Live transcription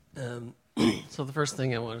Um, so the first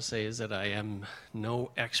thing I want to say is that I am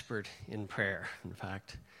no expert in prayer. In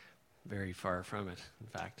fact, very far from it. In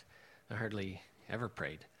fact, I hardly ever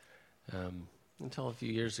prayed until a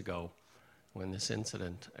few years ago when this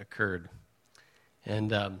incident occurred.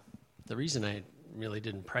 And the reason I really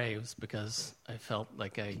didn't pray was because I felt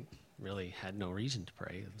like I really had no reason to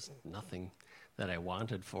pray. There was nothing that I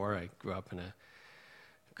wanted for. I grew up in a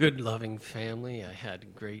good, loving family. I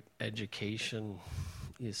had great education.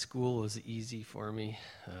 School was easy for me.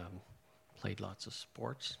 Played lots of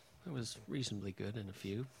sports. I was reasonably good in a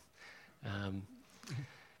few.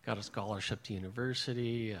 Got a scholarship to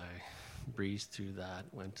university. I breezed through that,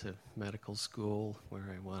 went to medical school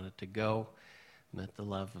where I wanted to go, met the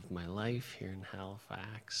love of my life here in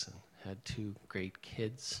Halifax, and had 2 great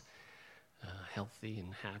kids, healthy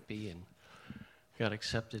and happy, and got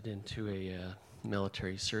accepted into a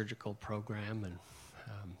military surgical program and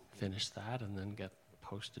finished that, and then got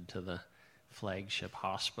posted to the flagship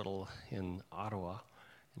hospital in Ottawa,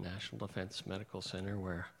 National Defence Medical Center,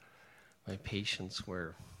 where my patients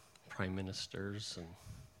were prime ministers and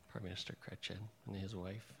Prime Minister Chrétien and his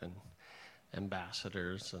wife and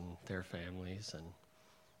ambassadors and their families and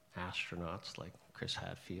astronauts like Chris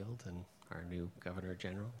Hadfield and our new Governor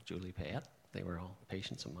General, Julie Payette. They were all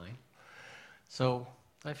patients of mine. So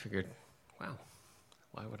I figured, wow,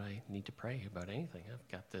 why would I need to pray about anything?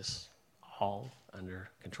 I've got this all under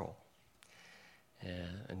control.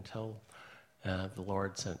 Until the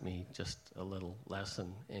Lord sent me just a little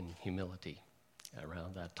lesson in humility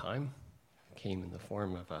around that time. Came in the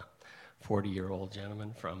form of a 40-year-old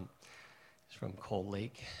gentleman from Cold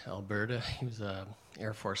Lake, Alberta. He was an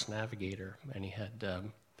Air Force navigator, and he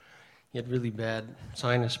had really bad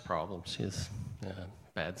sinus problems. He has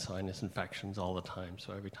bad sinus infections all the time,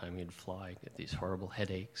 so every time he'd fly, he'd get these horrible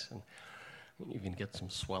headaches, and even get some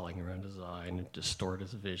swelling around his eye, and it'd distort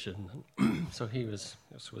his vision. So this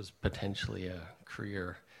was potentially a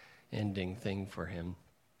career-ending thing for him.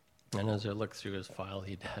 And as I looked through his file,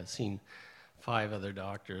 he'd seen 5 other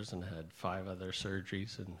doctors and had 5 other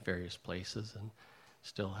surgeries in various places and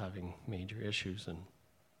still having major issues. And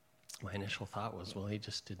my initial thought was, well, he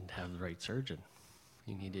just didn't have the right surgeon.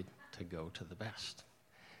 He needed to go to the best.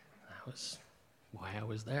 That was why I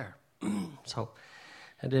was there. So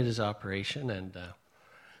I did his operation, and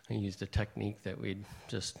I used a technique that we'd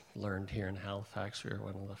just learned here in Halifax. We were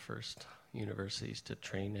one of the first universities to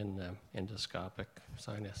train in endoscopic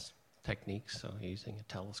sinus techniques, so using a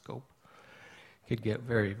telescope. Could get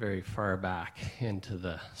very, very far back into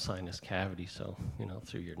the sinus cavity, so,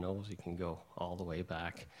 through your nose you can go all the way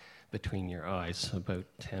back between your eyes, about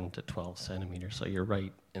 10 to 12 centimeters, so you're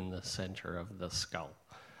right in the center of the skull.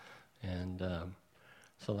 And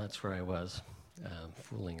so that's where I was,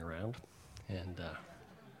 fooling around, and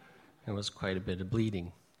there was quite a bit of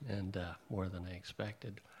bleeding, and more than I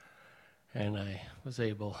expected. And I was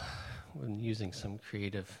able, when using some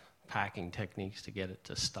creative packing techniques, to get it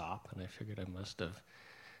to stop, and I figured I must have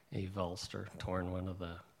avulsed or torn one of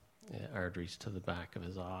the arteries to the back of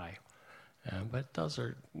his eye. But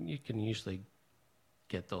you can usually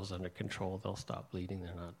get those under control. They'll stop bleeding.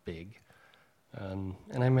 They're not big. And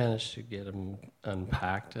I managed to get him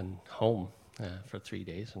unpacked and home for 3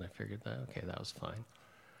 days, and I figured that was fine.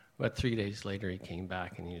 But 3 days later, he came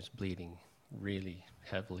back, and he was bleeding really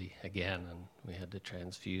heavily again, and we had to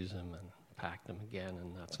transfuse him and packed him again,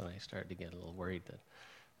 and that's when I started to get a little worried that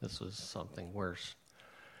this was something worse.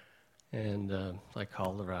 And I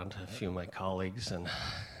called around to a few of my colleagues, and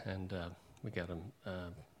we got him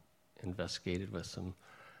investigated with some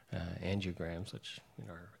angiograms, which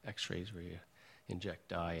are x-rays where you inject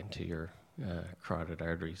dye into your carotid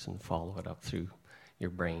arteries and follow it up through your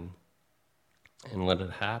brain. And what had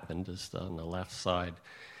happened is on the left side,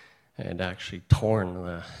 I had actually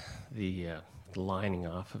torn the lining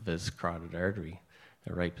off of his carotid artery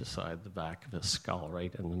right beside the back of his skull,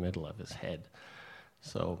 right in the middle of his head.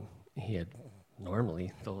 So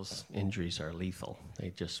normally those injuries are lethal.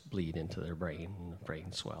 They just bleed into their brain, and the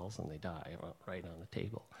brain swells, and they die right on the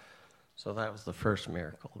table. So that was the first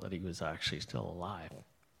miracle, that he was actually still alive.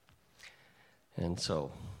 And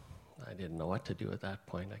so I didn't know what to do at that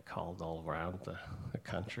point. I called all around the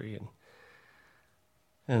country,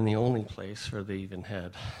 and the only place where they even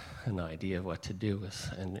had an idea of what to do was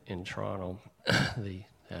in Toronto. They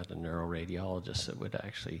had a neuroradiologist that would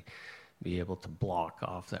actually be able to block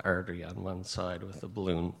off the artery on one side with a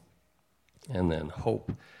balloon and then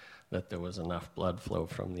hope that there was enough blood flow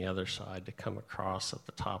from the other side to come across at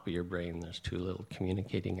the top of your brain. There's 2 little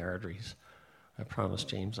communicating arteries. I promised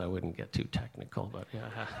James I wouldn't get too technical, but yeah,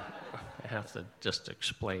 I have to just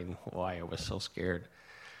explain why I was so scared.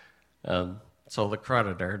 So the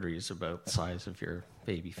carotid artery is about the size of your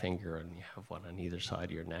baby finger, and you have one on either side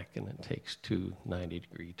of your neck, and it takes two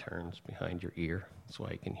 90-degree turns behind your ear. That's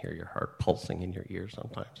why you can hear your heart pulsing in your ear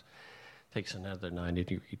sometimes. It takes another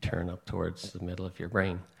 90-degree turn up towards the middle of your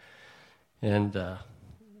brain. And the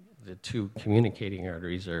two communicating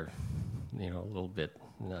arteries are, a little bit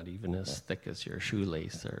not even as thick as your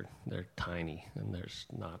shoelace. They're tiny, and there's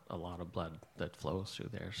not a lot of blood that flows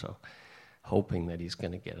through there. So hoping that he's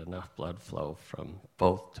going to get enough blood flow from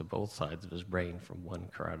both sides of his brain from one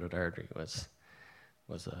carotid artery was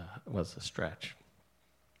a stretch.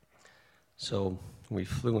 So we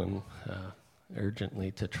flew him urgently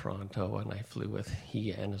to Toronto, and I flew with he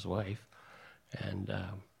and his wife. And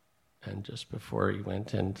just before he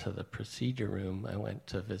went into the procedure room, I went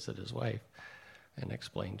to visit his wife and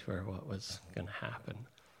explained to her what was going to happen.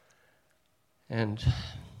 And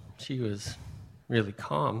she was really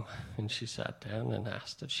calm, and she sat down and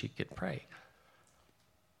asked if she could pray,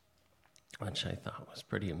 which I thought was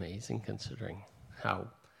pretty amazing considering how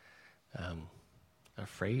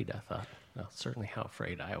afraid I thought, well, certainly how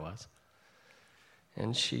afraid I was.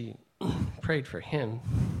 And she prayed for him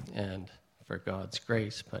and for God's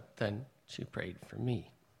grace, but then she prayed for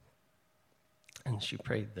me. And she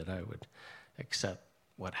prayed that I would accept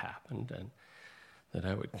what happened and that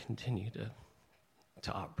I would continue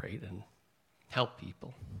to operate and help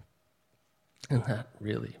people. And that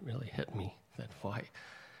really, really hit me, that why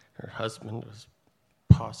her husband was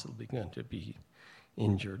possibly going to be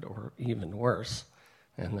injured or even worse,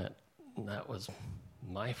 and that was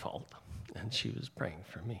my fault, and she was praying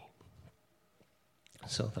for me.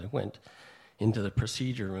 So I went into the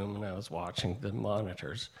procedure room, and I was watching the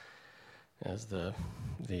monitors as the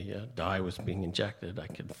dye was being injected. I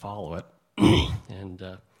could follow it, and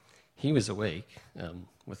he was awake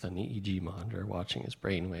with an EEG monitor watching his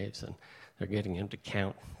brain waves, and they're getting him to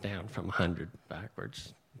count down from 100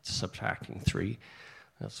 backwards, subtracting 3.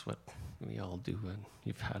 That's what we all do when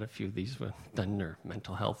you've had a few of these done their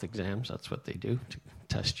mental health exams. That's what they do to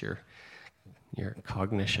test your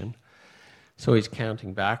cognition. So he's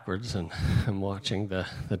counting backwards, and I'm watching the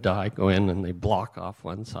dye go in, and they block off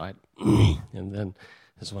one side. And then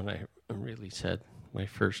is when I really said my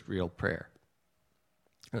first real prayer.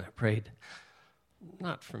 And I prayed,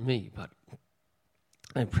 not for me, but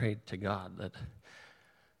I prayed to God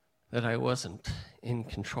that I wasn't in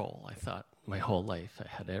control. I thought my whole life I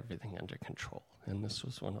had everything under control. And this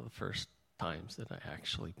was one of the first times that I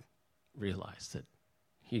actually realized that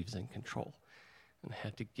he was in control. And I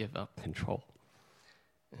had to give up control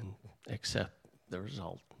and accept the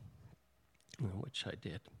result, which I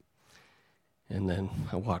did. And then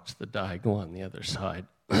I watched the dye go on the other side,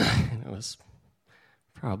 and it was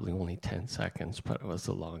probably only 10 seconds, but it was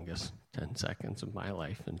the longest 10 seconds of my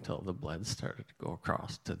life until the blood started to go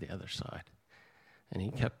across to the other side. And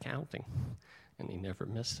he kept counting, and he never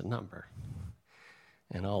missed a number.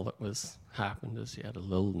 And all that happened is he had a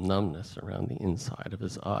little numbness around the inside of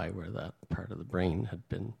his eye where that part of the brain had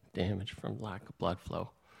been damaged from lack of blood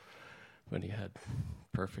flow. But he had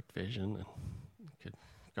perfect vision and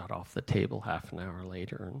got off the table half an hour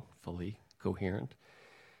later and fully coherent.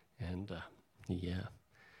 And he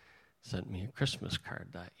sent me a Christmas card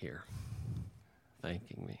that year,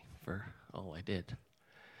 thanking me for all I did.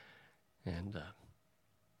 And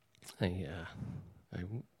I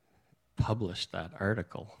published that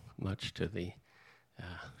article, much to the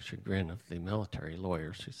chagrin of the military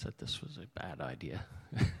lawyers who said this was a bad idea.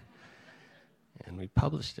 And we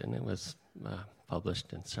published it, and it was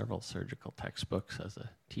published in several surgical textbooks as a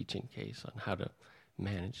teaching case on how to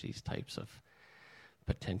manage these types of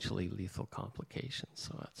potentially lethal complications.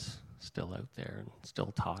 So it's still out there and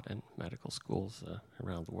still taught in medical schools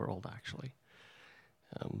around the world, actually.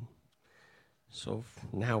 So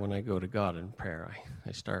now when I go to God in prayer,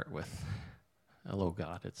 I start with, hello,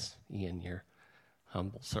 God, it's Ian, your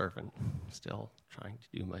humble servant, still trying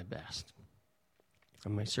to do my best.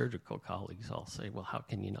 And my surgical colleagues all say, well, how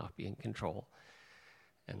can you not be in control?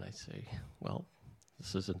 And I say, well,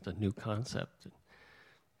 this isn't a new concept.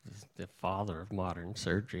 The father of modern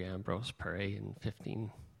surgery, Ambrose Paré, in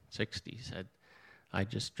 1560 said, I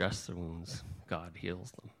just dress the wounds, God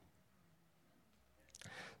heals them.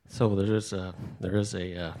 So there is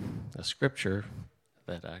a scripture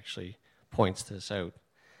that actually points this out.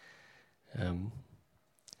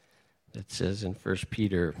 It says in 1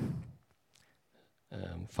 Peter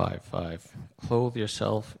 5:5, clothe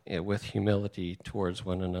yourself with humility towards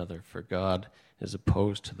one another, for God is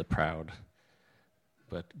opposed to the proud,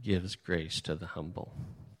 but gives grace to the humble.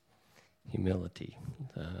 Humility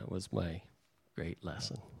was my great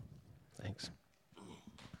lesson. Thanks.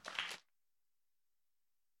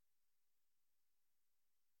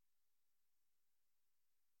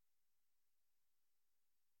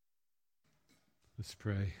 Let's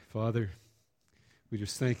pray. Father, we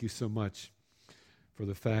just thank you so much for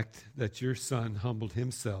the fact that your Son humbled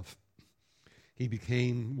himself. He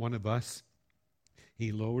became one of us.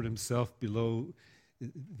 He lowered himself below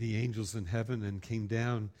the angels in heaven and came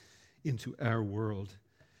down into our world.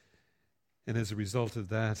 And as a result of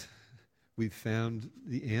that, we've found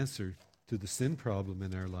the answer to the sin problem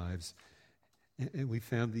in our lives. And we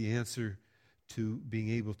found the answer to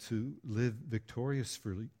being able to live victorious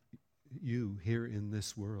for you here in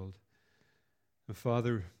this world. And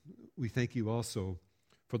Father, we thank you also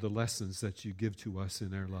for the lessons that you give to us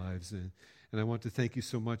in our lives. And I want to thank you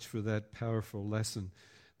so much for that powerful lesson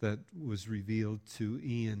that was revealed to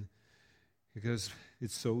Ian, because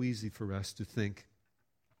it's so easy for us to think,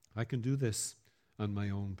 I can do this on my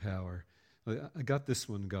own power. I got this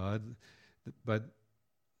one, God, but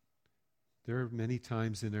there are many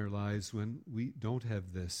times in our lives when we don't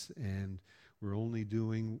have this, and we're only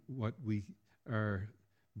doing what we are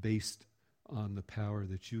based on the power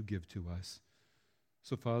that you give to us.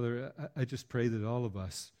 So, Father, I just pray that all of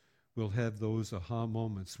us will have those aha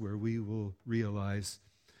moments where we will realize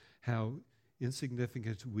how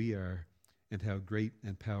insignificant we are and how great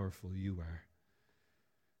and powerful you are.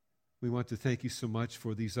 We want to thank you so much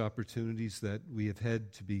for these opportunities that we have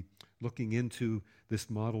had to be looking into this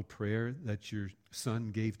model prayer that your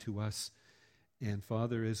Son gave to us. And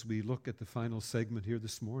Father, as we look at the final segment here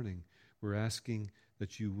this morning, we're asking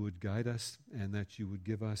that you would guide us and that you would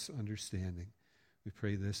give us understanding. We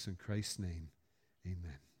pray this in Christ's name.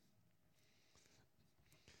 Amen.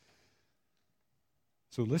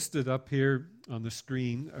 So listed up here on the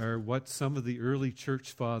screen are what some of the early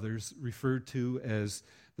church fathers referred to as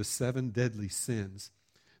the 7 deadly sins.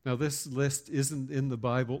 Now, this list isn't in the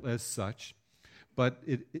Bible as such, but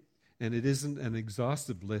it isn't an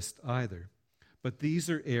exhaustive list either. But these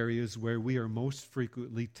are areas where we are most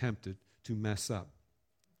frequently tempted to mess up.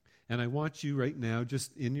 And I want you right now,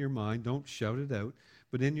 just in your mind, don't shout it out,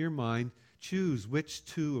 but in your mind, choose which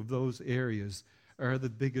 2 of those areas are the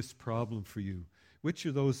biggest problem for you. Which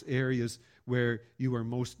are those areas where you are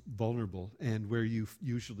most vulnerable and where you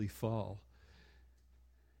usually fall?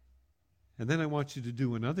 And then I want you to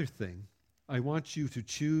do another thing. I want you to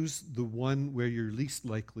choose the one where you're least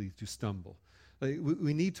likely to stumble.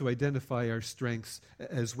 We need to identify our strengths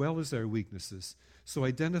as well as our weaknesses. So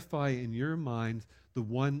identify in your mind the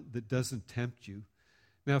one that doesn't tempt you.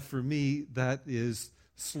 Now, for me, that is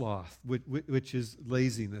sloth, which is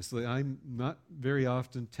laziness. I'm not very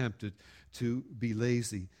often tempted to be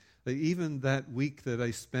lazy. Even that week that I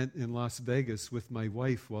spent in Las Vegas with my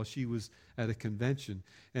wife while she was at a convention,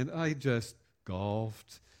 and I just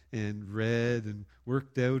golfed and read and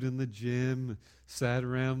worked out in the gym, sat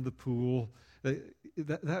around the pool.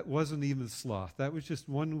 That wasn't even sloth. That was just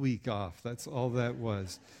 1 week off. That's all that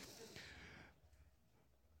was.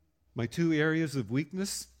 My 2 areas of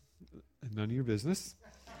weakness, none of your business.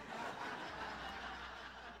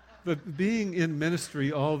 But being in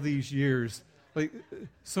ministry all these years,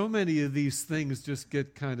 so many of these things just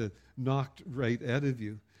get kind of knocked right out of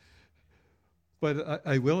you. But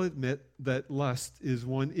I will admit that lust is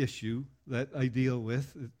one issue that I deal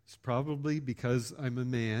with. It's probably because I'm a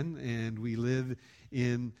man and we live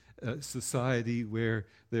in a society where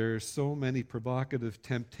there are so many provocative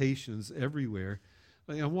temptations everywhere.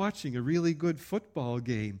 I'm watching a really good football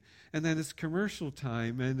game, and then it's commercial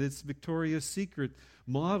time, and it's Victoria's Secret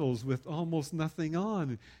models with almost nothing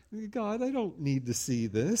on. God, I don't need to see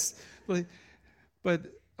this. But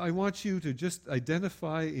I want you to just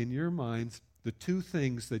identify in your minds the 2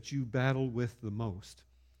 things that you battle with the most.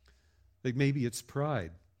 Maybe it's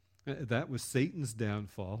pride. That was Satan's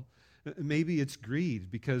downfall. Maybe it's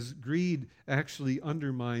greed, because greed actually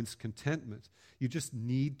undermines contentment. You just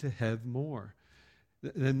need to have more.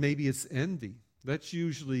 Then maybe it's envy. That's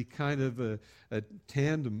usually kind of a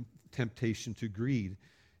tandem temptation to greed.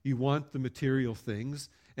 You want the material things,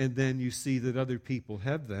 and then you see that other people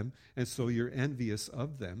have them, and so you're envious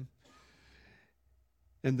of them.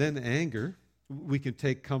 And then anger. We can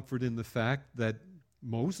take comfort in the fact that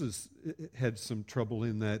Moses had some trouble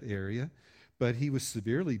in that area, but he was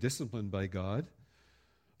severely disciplined by God.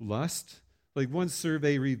 Lust. One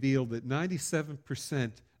survey revealed that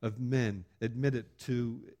 97% of men admitted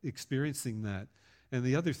to experiencing that, and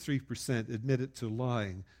the other 3% admitted to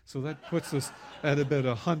lying. So that puts us at about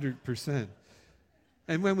 100%.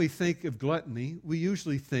 And when we think of gluttony, we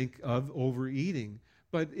usually think of overeating,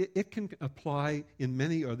 but it can apply in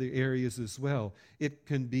many other areas as well. It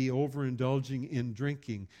can be overindulging in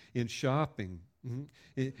drinking, in shopping,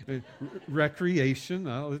 recreation,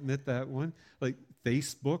 I'll admit that one, like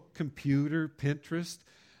Facebook, computer, Pinterest.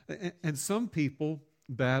 And some people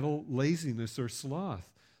battle laziness or sloth.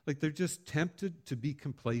 Like they're just tempted to be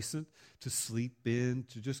complacent, to sleep in,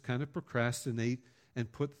 to just kind of procrastinate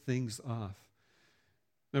and put things off.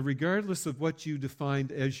 Now, regardless of what you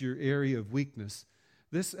defined as your area of weakness,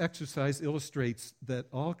 this exercise illustrates that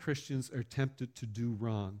all Christians are tempted to do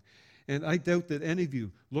wrong. And I doubt that any of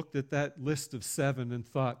you looked at that list of 7 and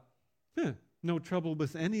thought, no trouble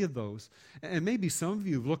with any of those. And maybe some of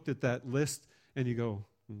you have looked at that list and you go,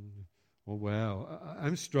 oh, wow,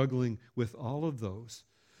 I'm struggling with all of those.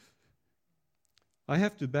 I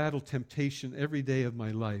have to battle temptation every day of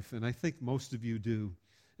my life, and I think most of you do.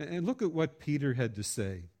 And look at what Peter had to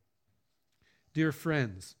say. Dear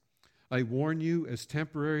friends, I warn you as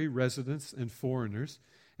temporary residents and foreigners,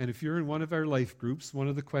 and if you're in one of our life groups, one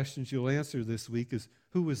of the questions you'll answer this week is,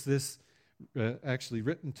 who was this actually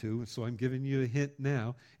written to? So I'm giving you a hint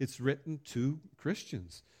now. It's written to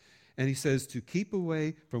Christians. And he says to keep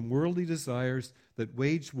away from worldly desires that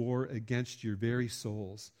wage war against your very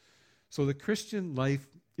souls. So the Christian life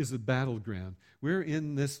is a battleground. We're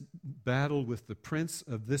in this battle with the prince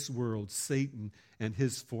of this world, Satan, and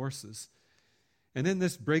his forces. And in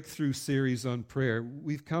this breakthrough series on prayer,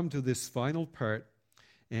 we've come to this final part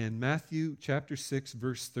in Matthew chapter 6,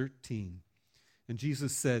 verse 13. And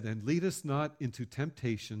Jesus said, and lead us not into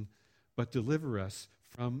temptation, but deliver us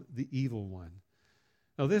from the evil one.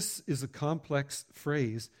 Now, this is a complex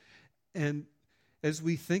phrase, and as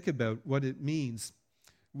we think about what it means,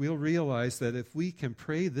 we'll realize that if we can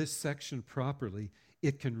pray this section properly,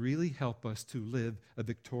 it can really help us to live a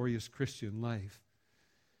victorious Christian life.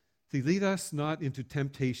 To lead us not into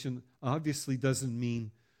temptation obviously doesn't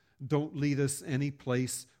mean don't lead us any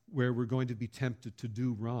place where we're going to be tempted to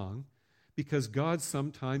do wrong, because God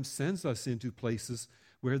sometimes sends us into places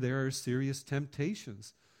where there are serious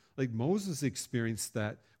temptations. Like Moses experienced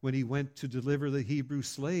that when he went to deliver the Hebrew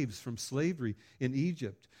slaves from slavery in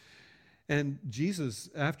Egypt. And Jesus,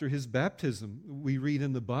 after his baptism, we read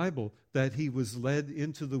in the Bible that he was led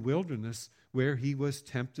into the wilderness where he was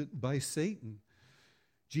tempted by Satan.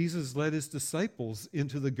 Jesus led his disciples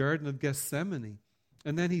into the Garden of Gethsemane.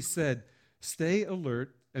 And then he said, stay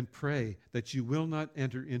alert and pray that you will not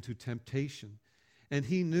enter into temptation. And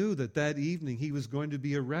he knew that that evening he was going to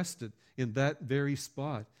be arrested in that very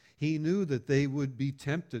spot. He knew that they would be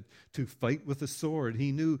tempted to fight with a sword.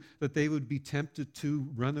 He knew that they would be tempted to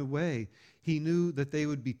run away. He knew that they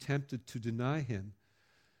would be tempted to deny him.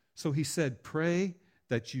 So he said, pray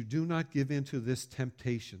that you do not give in to this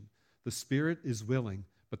temptation. The spirit is willing,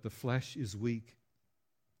 but the flesh is weak.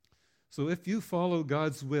 So if you follow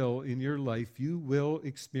God's will in your life, you will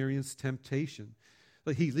experience temptation.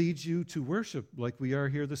 Like he leads you to worship like we are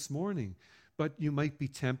here this morning, but you might be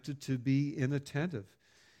tempted to be inattentive.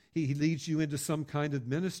 He leads you into some kind of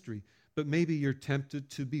ministry, but maybe you're tempted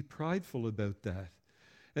to be prideful about that.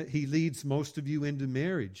 He leads most of you into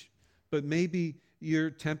marriage, but maybe you're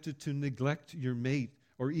tempted to neglect your mate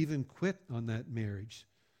or even quit on that marriage.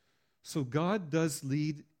 So God does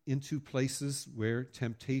lead into places where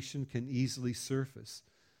temptation can easily surface.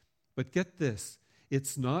 But get this,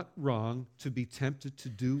 it's not wrong to be tempted to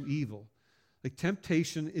do evil. Like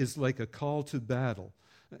temptation is like a call to battle.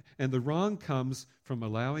 And the wrong comes from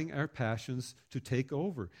allowing our passions to take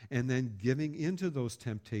over and then giving into those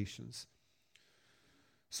temptations.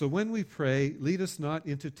 So when we pray, lead us not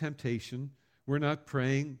into temptation, we're not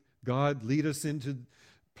praying, God, lead us into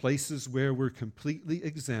places where we're completely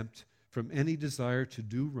exempt from any desire to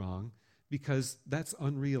do wrong, because that's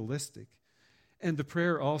unrealistic. And the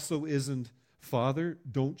prayer also isn't, Father,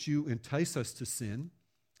 don't you entice us to sin,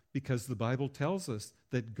 because the Bible tells us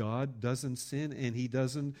that God doesn't sin and he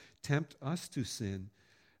doesn't tempt us to sin.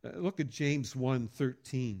 Look at James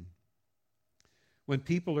 1:13. When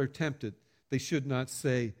people are tempted, they should not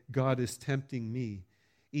say, God is tempting me.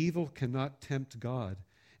 Evil cannot tempt God,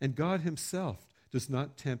 and God himself does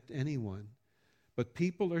not tempt anyone. But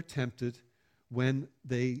people are tempted when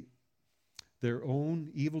their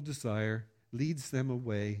own evil desire leads them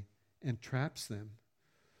away and traps them.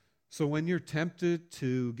 So when you're tempted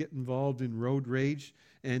to get involved in road rage,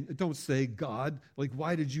 and don't say, God, like,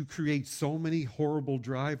 why did you create so many horrible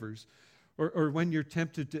drivers? Or when you're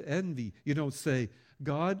tempted to envy, you don't say,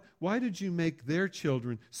 God, why did you make their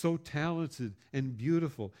children so talented and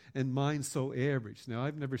beautiful and mine so average? Now,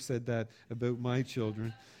 I've never said that about my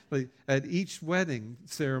children. Like, at each wedding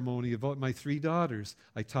ceremony of my 3 daughters,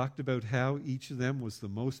 I talked about how each of them was the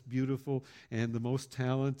most beautiful and the most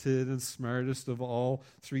talented and smartest of all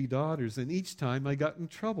 3 daughters. And each time I got in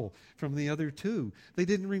trouble from the other 2. They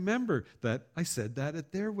didn't remember that I said that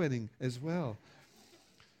at their wedding as well.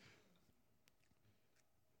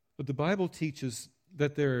 But the Bible teaches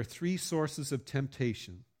that there are three sources of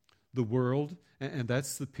temptation: the world, and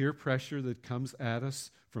that's the peer pressure that comes at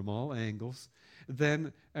us from all angles.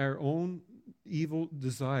 Then our own evil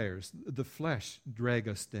desires, the flesh, drag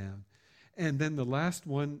us down. And then the last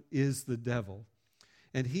one is the devil.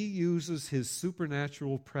 And he uses his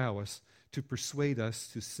supernatural prowess to persuade us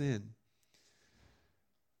to sin.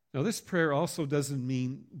 Now, this prayer also doesn't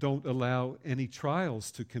mean don't allow any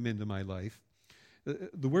trials to come into my life.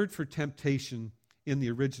 The word for temptation in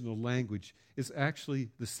the original language is actually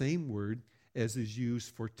the same word as is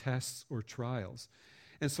used for tests or trials.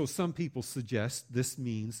 And so some people suggest this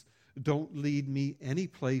means don't lead me any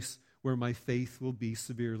place where my faith will be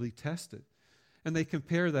severely tested. And they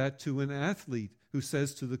compare that to an athlete who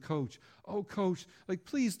says to the coach, "Oh, coach,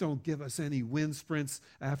 please don't give us any wind sprints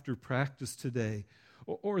after practice today."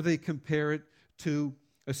 Or they compare it to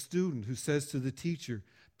a student who says to the teacher,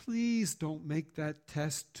 "Please don't make that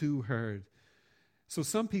test too hard." So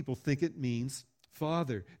some people think it means,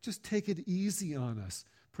 "Father, just take it easy on us.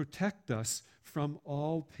 Protect us from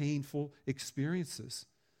all painful experiences."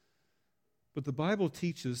 But the Bible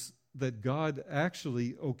teaches that God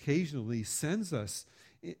actually occasionally sends us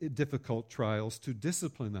difficult trials to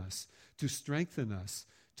discipline us, to strengthen us,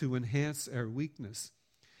 to enhance our weakness.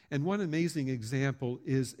 And one amazing example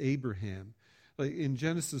is Abraham. In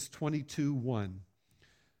Genesis 22:1,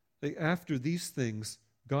 after these things,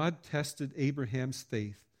 God tested Abraham's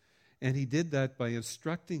faith, and he did that by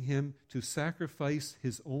instructing him to sacrifice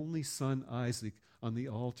his only son Isaac on the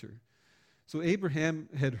altar. So Abraham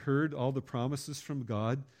had heard all the promises from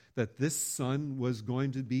God that this son was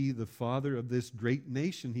going to be the father of this great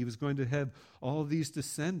nation. He was going to have all these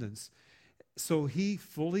descendants. So he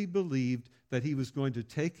fully believed that he was going to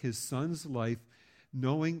take his son's life,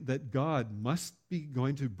 knowing that God must be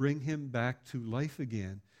going to bring him back to life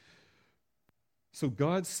again. So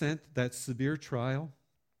God sent that severe trial.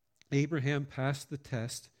 Abraham passed the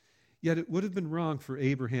test, yet it would have been wrong for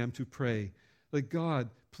Abraham to pray,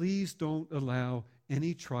 "God, please don't allow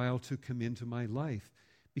any trial to come into my life,"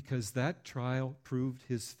 because that trial proved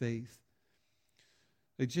his faith.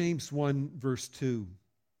 James 1, verse 2,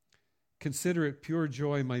 "Consider it pure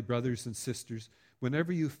joy, my brothers and sisters,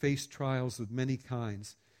 whenever you face trials of many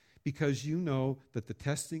kinds, because you know that the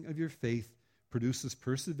testing of your faith produces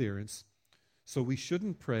perseverance. So we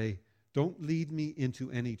shouldn't pray, 'Don't lead me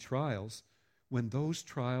into any trials,' when those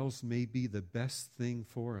trials may be the best thing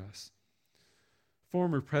for us."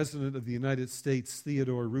 Former President of the United States,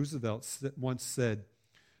 Theodore Roosevelt, once said,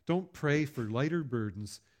 "Don't pray for lighter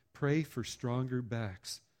burdens, pray for stronger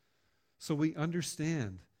backs." So we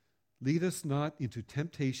understand, lead us not into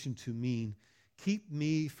temptation to mean, keep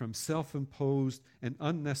me from self-imposed and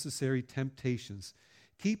unnecessary temptations.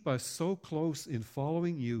 Keep us so close in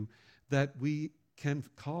following you that we can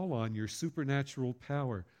call on your supernatural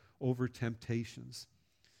power over temptations.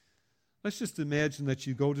 Let's just imagine that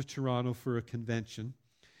you go to Toronto for a convention,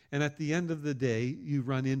 and at the end of the day, you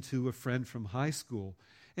run into a friend from high school,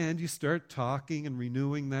 and you start talking and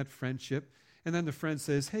renewing that friendship, and then the friend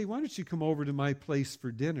says, "Hey, why don't you come over to my place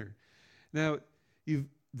for dinner?" Now, you've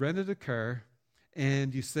rented a car,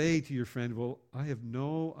 and you say to your friend, "Well, I have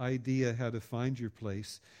no idea how to find your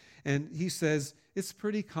place." And he says, "It's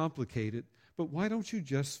pretty complicated, but why don't you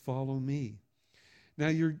just follow me?" Now,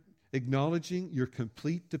 you're acknowledging your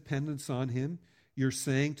complete dependence on him. You're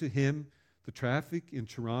saying to him, "The traffic in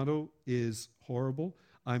Toronto is horrible.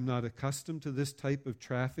 I'm not accustomed to this type of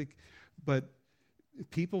traffic, but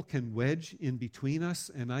people can wedge in between us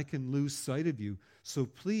and I can lose sight of you. So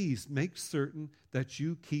please make certain that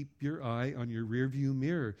you keep your eye on your rearview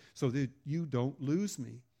mirror so that you don't lose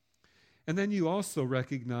me." And then you also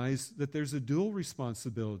recognize that there's a dual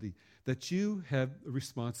responsibility, that you have a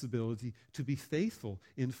responsibility to be faithful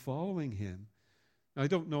in following him. I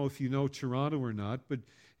don't know if you know Toronto or not, but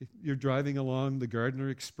you're driving along the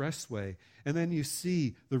Gardiner Expressway, and then you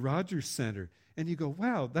see the Rogers Centre, and you go,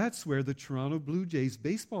 "Wow, that's where the Toronto Blue Jays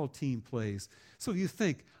baseball team plays." So you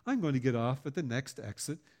think, "I'm going to get off at the next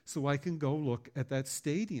exit so I can go look at that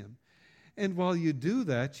stadium." And while you do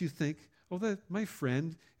that, you think, "Oh, that my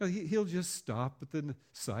friend, he'll just stop at the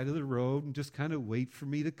side of the road and just kind of wait for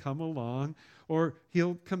me to come along, or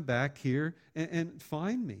he'll come back here and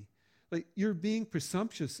find me." You're being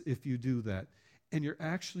presumptuous if you do that, and you're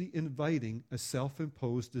actually inviting a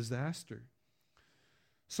self-imposed disaster.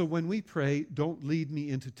 So when we pray, "Don't lead me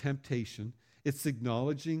into temptation," it's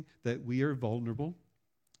acknowledging that we are vulnerable,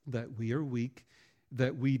 that we are weak,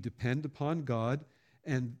 that we depend upon God,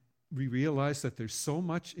 and we realize that there's so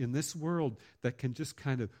much in this world that can just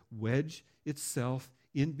kind of wedge itself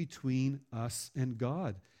in between us and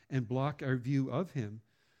God and block our view of him.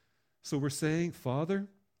 So we're saying, Father,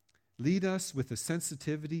 lead us with a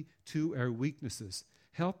sensitivity to our weaknesses.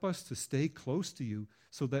 Help us to stay close to you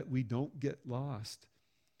so that we don't get lost.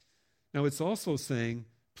 Now, it's also saying,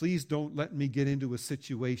 please don't let me get into a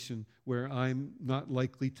situation where I'm not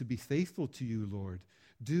likely to be faithful to you, Lord.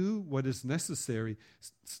 Do what is necessary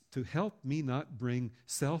to help me not bring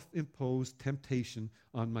self-imposed temptation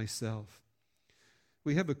on myself.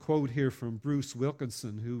 We have a quote here from Bruce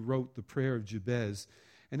Wilkinson, who wrote The Prayer of Jabez.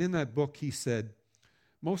 And in that book, he said,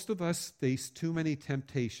 most of us face too many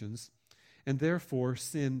temptations and therefore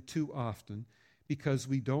sin too often because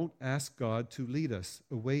we don't ask God to lead us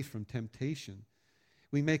away from temptation.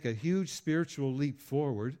 We make a huge spiritual leap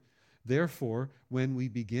forward. Therefore, when we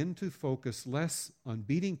begin to focus less on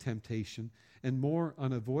beating temptation and more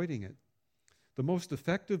on avoiding it, the most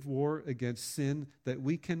effective war against sin that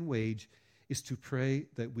we can wage is to pray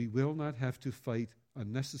that we will not have to fight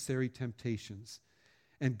unnecessary temptations.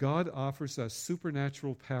 And God offers us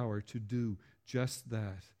supernatural power to do just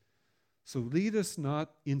that. So lead us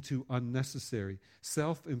not into unnecessary,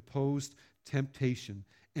 self-imposed temptation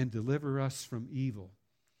and deliver us from evil.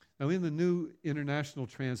 Now, in the New International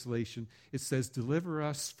Translation, it says, deliver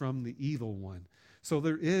us from the evil one. So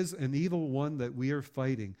there is an evil one that we are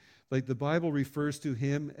fighting. Like the Bible refers to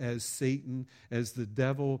him as Satan, as the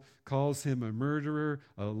devil, calls him a murderer,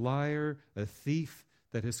 a liar, a thief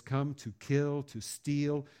that has come to kill, to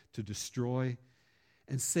steal, to destroy.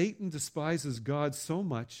 And Satan despises God so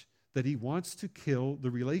much that he wants to kill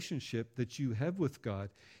the relationship that you have with God.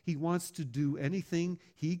 He wants to do anything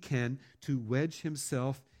he can to wedge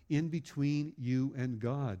himself in between you and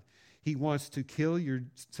God. He wants to kill your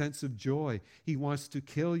sense of joy. He wants to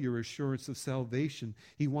kill your assurance of salvation.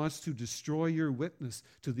 He wants to destroy your witness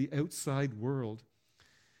to the outside world.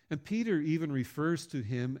 And Peter even refers to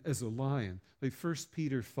him as a lion, like 1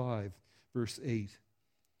 Peter 5, verse 8.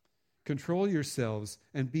 Control yourselves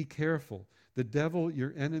and be careful. The devil,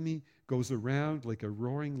 your enemy, goes around like a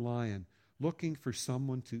roaring lion, looking for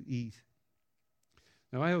someone to eat.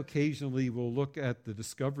 Now, I occasionally will look at the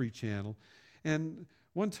Discovery Channel, and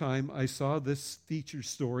one time I saw this feature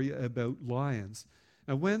story about lions.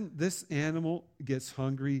 Now, when this animal gets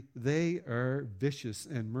hungry, they are vicious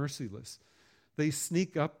and merciless. They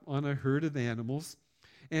sneak up on a herd of animals,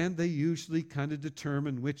 and they usually kind of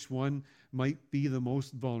determine which one might be the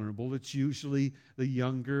most vulnerable. It's usually the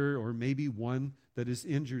younger or maybe one that is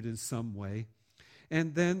injured in some way.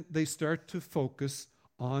 And then they start to focus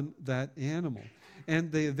on that animal.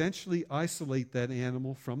 And they eventually isolate that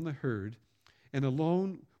animal from the herd. And a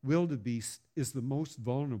lone wildebeest is the most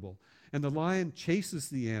vulnerable. And the lion chases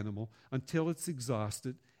the animal until it's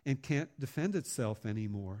exhausted and can't defend itself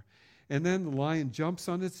anymore. And then the lion jumps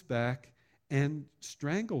on its back and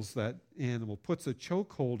strangles that animal, puts a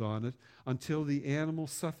chokehold on it until the animal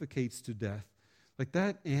suffocates to death. Like,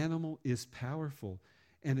 that animal is powerful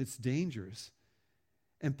and it's dangerous.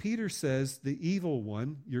 And Peter says the evil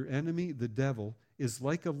one, your enemy, the devil, is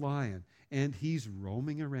like a lion, and he's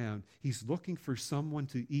roaming around. He's looking for someone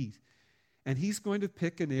to eat. And he's going to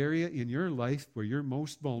pick an area in your life where you're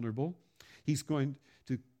most vulnerable. He's going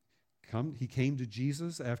to come. He came to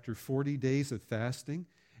Jesus after 40 days of fasting,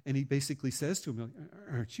 and he basically says to him,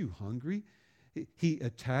 aren't you hungry? He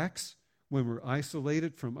attacks when we're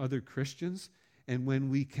isolated from other Christians and when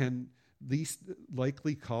we can least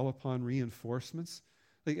likely call upon reinforcements.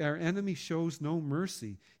 Like, our enemy shows no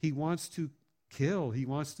mercy. He wants to kill. He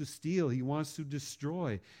wants to steal. He wants to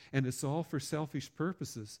destroy. And it's all for selfish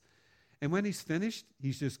purposes. And when he's finished,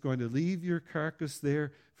 he's just going to leave your carcass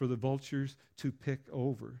there for the vultures to pick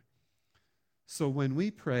over. So when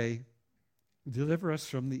we pray, deliver us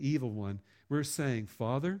from the evil one, we're saying,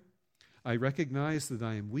 Father, I recognize that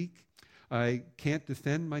I am weak. I can't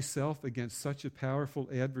defend myself against such a powerful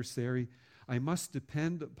adversary. I must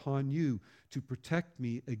depend upon you to protect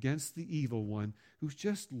me against the evil one who's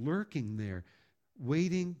just lurking there,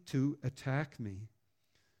 waiting to attack me.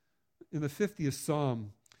 In the 50th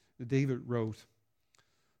Psalm, David wrote,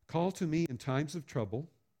 call to me in times of trouble.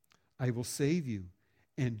 I will save you,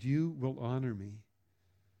 and you will honor me.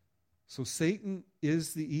 So Satan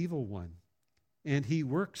is the evil one, and he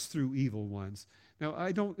works through evil ones. Now,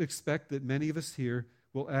 I don't expect that many of us here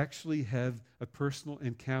will actually have a personal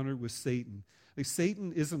encounter with Satan. Like,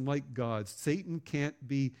 Satan isn't like God. Satan can't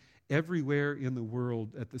be everywhere in the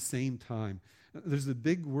world at the same time. There's a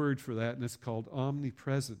big word for that, and it's called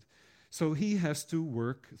omnipresent. So he has to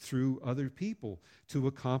work through other people to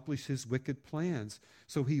accomplish his wicked plans.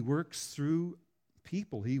 So he works through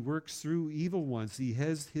people. He works through evil ones. He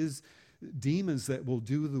has his demons that will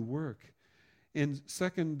do the work. In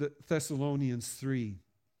 2 Thessalonians 3,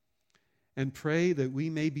 and pray that we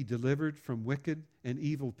may be delivered from wicked and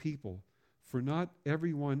evil people, for not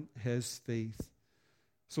everyone has faith.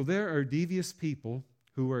 So there are devious people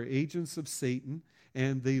who are agents of Satan,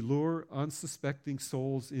 and they lure unsuspecting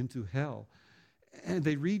souls into hell. And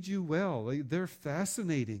they read you well. They're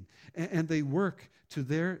fascinating, and they work to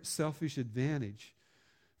their selfish advantage.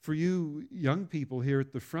 For you young people here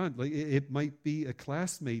at the front, it might be a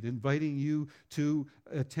classmate inviting you to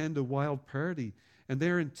attend a wild party, and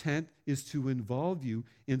their intent is to involve you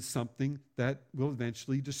in something that will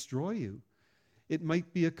eventually destroy you. It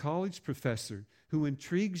might be a college professor who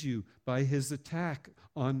intrigues you by his attack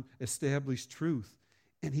on established truth,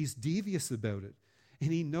 and he's devious about it.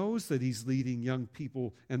 And he knows that he's leading young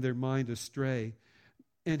people and their mind astray.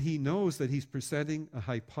 And he knows that he's presenting a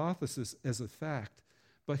hypothesis as a fact,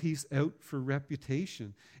 but he's out for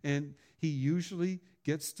reputation. And he usually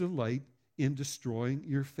gets delight in destroying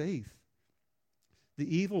your faith.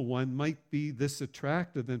 The evil one might be this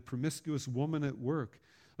attractive and promiscuous woman at work.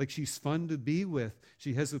 Like, she's fun to be with.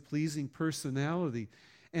 She has a pleasing personality.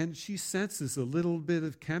 And she senses a little bit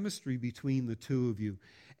of chemistry between the two of you.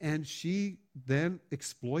 And she then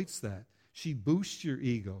exploits that. She boosts your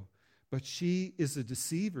ego. But she is a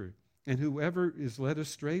deceiver. And whoever is led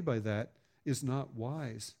astray by that is not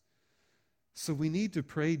wise. So we need to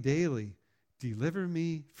pray daily, deliver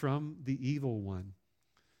me from the evil one.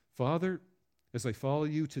 Father, as I follow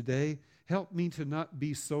you today, help me to not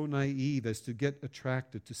be so naive as to get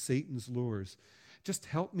attracted to Satan's lures. Just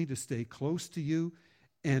help me to stay close to you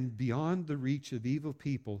and beyond the reach of evil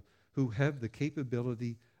people who have the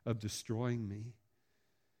capability of destroying me.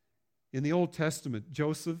 In the Old Testament,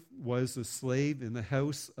 Joseph was a slave in the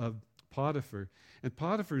house of Potiphar, and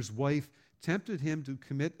Potiphar's wife tempted him to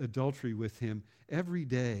commit adultery with him every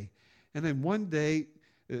day. And then one day,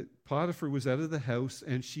 Potiphar was out of the house,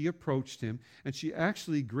 and she approached him, and she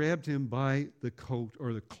actually grabbed him by the coat,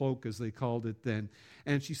 or the cloak as they called it then,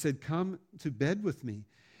 and she said, "Come to bed with me."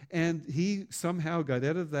 And he somehow got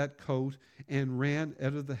out of that coat and ran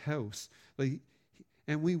out of the house.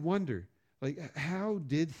 And we wonder, how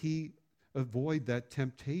did he avoid that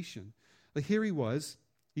temptation? Here he was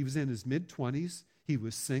in his mid-20s, he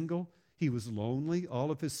was single, he was lonely,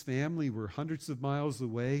 all of his family were hundreds of miles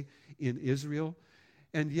away in Israel,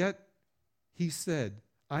 and yet he said,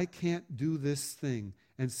 "I can't do this thing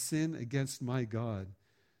and sin against my God."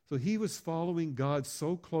 So he was following God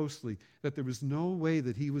so closely that there was no way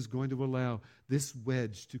that he was going to allow this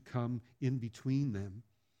wedge to come in between them.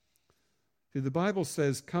 See, the Bible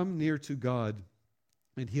says, "Come near to God,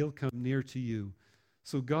 and he'll come near to you."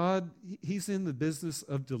 So God, he's in the business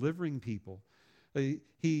of delivering people.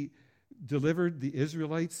 He delivered the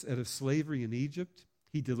Israelites out of slavery in Egypt.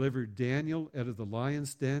 He delivered Daniel out of the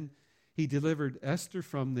lion's den. He delivered Esther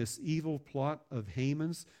from this evil plot of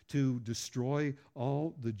Haman's to destroy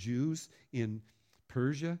all the Jews in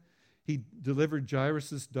Persia. He delivered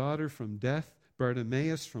Jairus' daughter from death,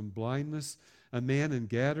 Bartimaeus from blindness, a man in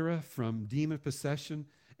Gadara from demon possession,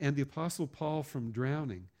 and the Apostle Paul from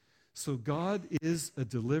drowning. So God is a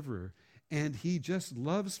deliverer, and he just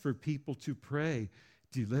loves for people to pray,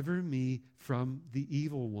 "Deliver me from the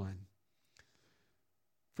evil one."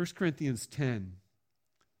 1 Corinthians 10,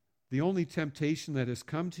 "The only temptation that has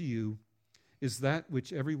come to you is that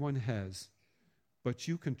which everyone has. But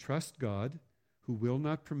you can trust God, who will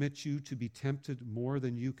not permit you to be tempted more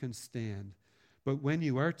than you can stand. But when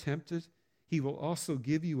you are tempted, he will also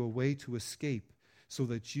give you a way to escape, so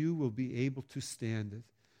that you will be able to stand it."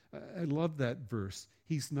 I love that verse.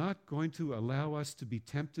 He's not going to allow us to be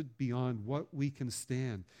tempted beyond what we can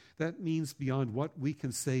stand. That means beyond what we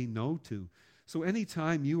can say no to. So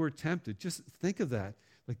anytime you are tempted, just think of that.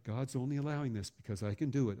 God's only allowing this because I can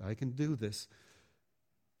do it. I can do this.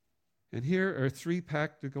 And here are 3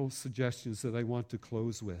 practical suggestions that I want to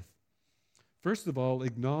close with. First of all,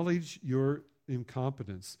 acknowledge your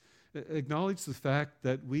incompetence. Acknowledge the fact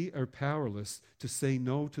that we are powerless to say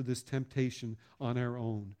no to this temptation on our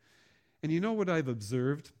own. And you know what I've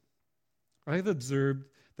observed? I've observed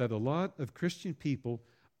that a lot of Christian people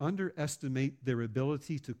underestimate their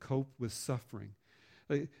ability to cope with suffering.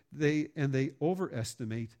 They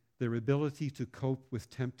overestimate their ability to cope with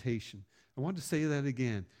temptation. I want to say that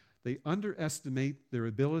again. They underestimate their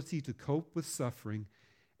ability to cope with suffering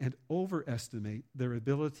and overestimate their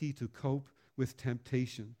ability to cope with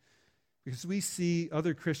temptation. Because we see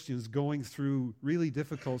other Christians going through really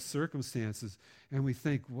difficult circumstances, and we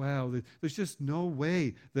think, wow, there's just no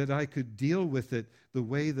way that I could deal with it the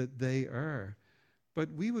way that they are.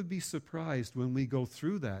 But we would be surprised when we go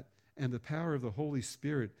through that, and the power of the Holy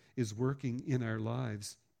Spirit is working in our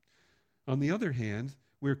lives. On the other hand,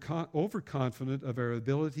 we're overconfident of our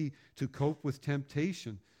ability to cope with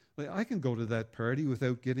temptation. Like, I can go to that party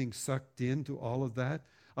without getting sucked into all of that.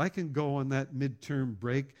 I can go on that midterm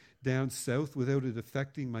break down south without it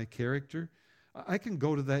affecting my character. I can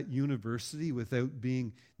go to that university without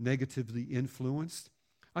being negatively influenced.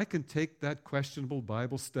 I can take that questionable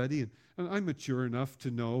Bible study, and I'm mature enough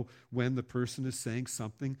to know when the person is saying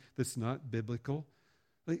something that's not biblical.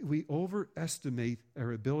 Like, we overestimate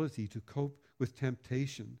our ability to cope with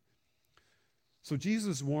temptation. So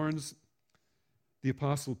Jesus warns the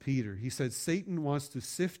Apostle Peter. He said, Satan wants to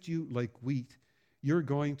sift you like wheat. You're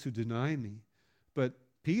going to deny me. But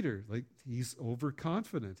Peter, he's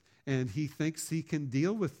overconfident, and he thinks he can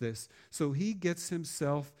deal with this. So he gets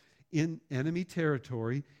himself in enemy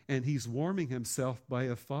territory, and he's warming himself by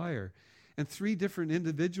a fire. And 3 different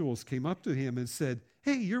individuals came up to him and said,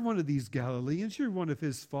 hey, you're one of these Galileans. You're one of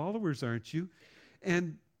his followers, aren't you?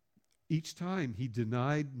 And each time he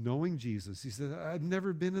denied knowing Jesus. He said, I've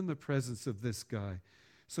never been in the presence of this guy.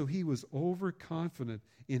 So he was overconfident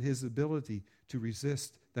in his ability to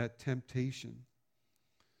resist that temptation.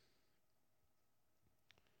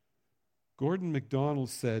 Gordon MacDonald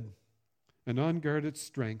said, an unguarded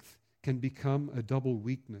strength can become a double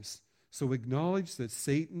weakness. So acknowledge that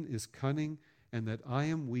Satan is cunning and that I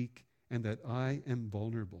am weak and that I am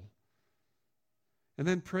vulnerable. And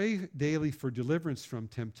then pray daily for deliverance from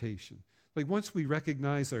temptation. Like, once we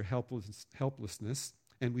recognize our helplessness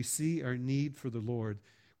and we see our need for the Lord,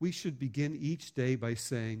 we should begin each day by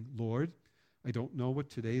saying, Lord, I don't know what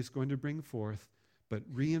today is going to bring forth, but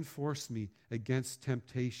reinforce me against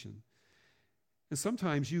temptation. And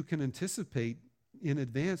sometimes you can anticipate in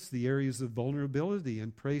advance the areas of vulnerability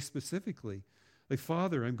and pray specifically. Like,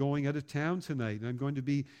 Father, I'm going out of town tonight, and I'm going to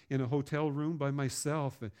be in a hotel room by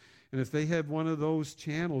myself. And if they have one of those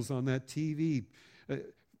channels on that TV,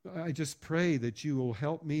 I just pray that you will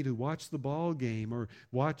help me to watch the ball game or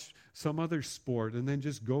watch some other sport and then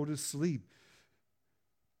just go to sleep.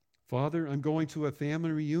 Father, I'm going to a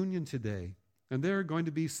family reunion today, and there are going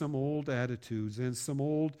to be some old attitudes and some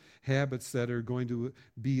old habits that are going to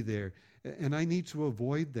be there, and I need to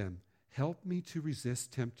avoid them. Help me to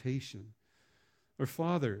resist temptation. Or,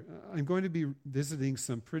 Father, I'm going to be visiting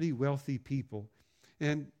some pretty wealthy people,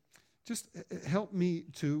 and just help me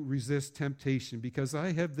to resist temptation because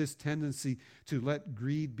I have this tendency to let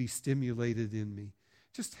greed be stimulated in me.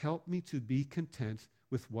 Just help me to be content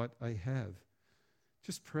with what I have.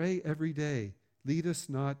 Just pray every day. Lead us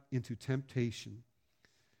not into temptation.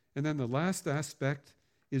 And then the last aspect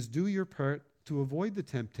is do your part to avoid the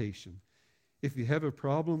temptation. If you have a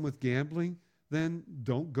problem with gambling, then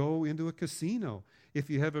don't go into a casino. If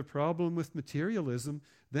you have a problem with materialism,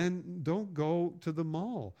 then don't go to the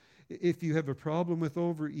mall. If you have a problem with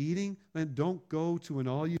overeating, then don't go to an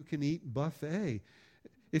all-you-can-eat buffet.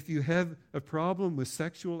 If you have a problem with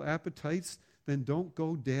sexual appetites, then don't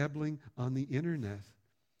go dabbling on the internet.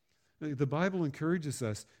 The Bible encourages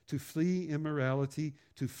us to flee immorality,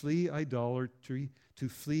 to flee idolatry, to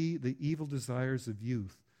flee the evil desires of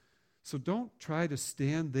youth. So don't try to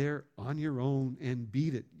stand there on your own and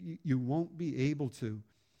beat it. You won't be able to.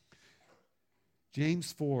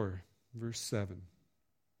 James 4, verse 7.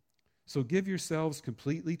 So give yourselves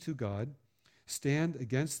completely to God, stand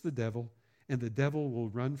against the devil, and the devil will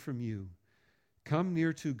run from you. Come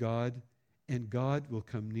near to God, and God will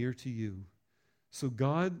come near to you. So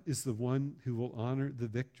God is the one who will honor the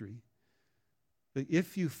victory.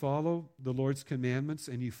 If you follow the Lord's commandments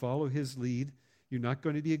and you follow his lead, you're not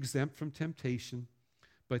going to be exempt from temptation,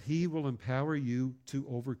 but he will empower you to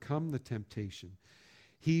overcome the temptation.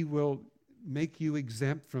 He will make you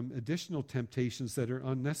exempt from additional temptations that are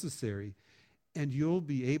unnecessary, and you'll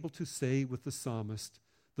be able to say with the psalmist,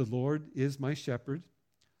 the Lord is my shepherd.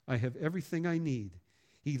 I have everything I need.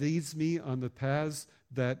 He leads me on the paths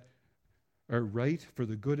that are right for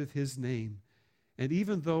the good of his name. And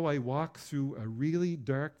even though I walk through a really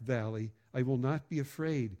dark valley, I will not be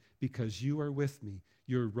afraid because you are with me.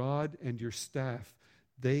 Your rod and your staff,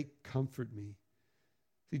 they comfort me.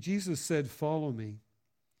 See, Jesus said, follow me.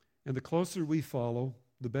 And the closer we follow,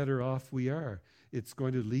 the better off we are. It's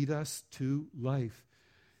going to lead us to life.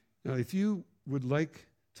 Now, if you would like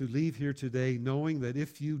to leave here today knowing that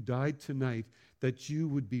if you died tonight, that you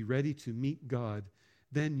would be ready to meet God,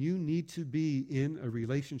 then you need to be in a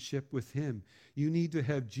relationship with him. You need to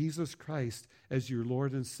have Jesus Christ as your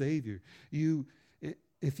Lord and Savior.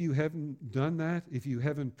 If you haven't done that, if you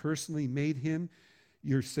haven't personally made him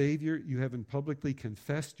your Savior, you haven't publicly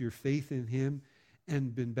confessed your faith in him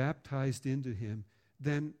and been baptized into him,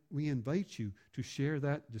 then we invite you to share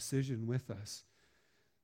that decision with us.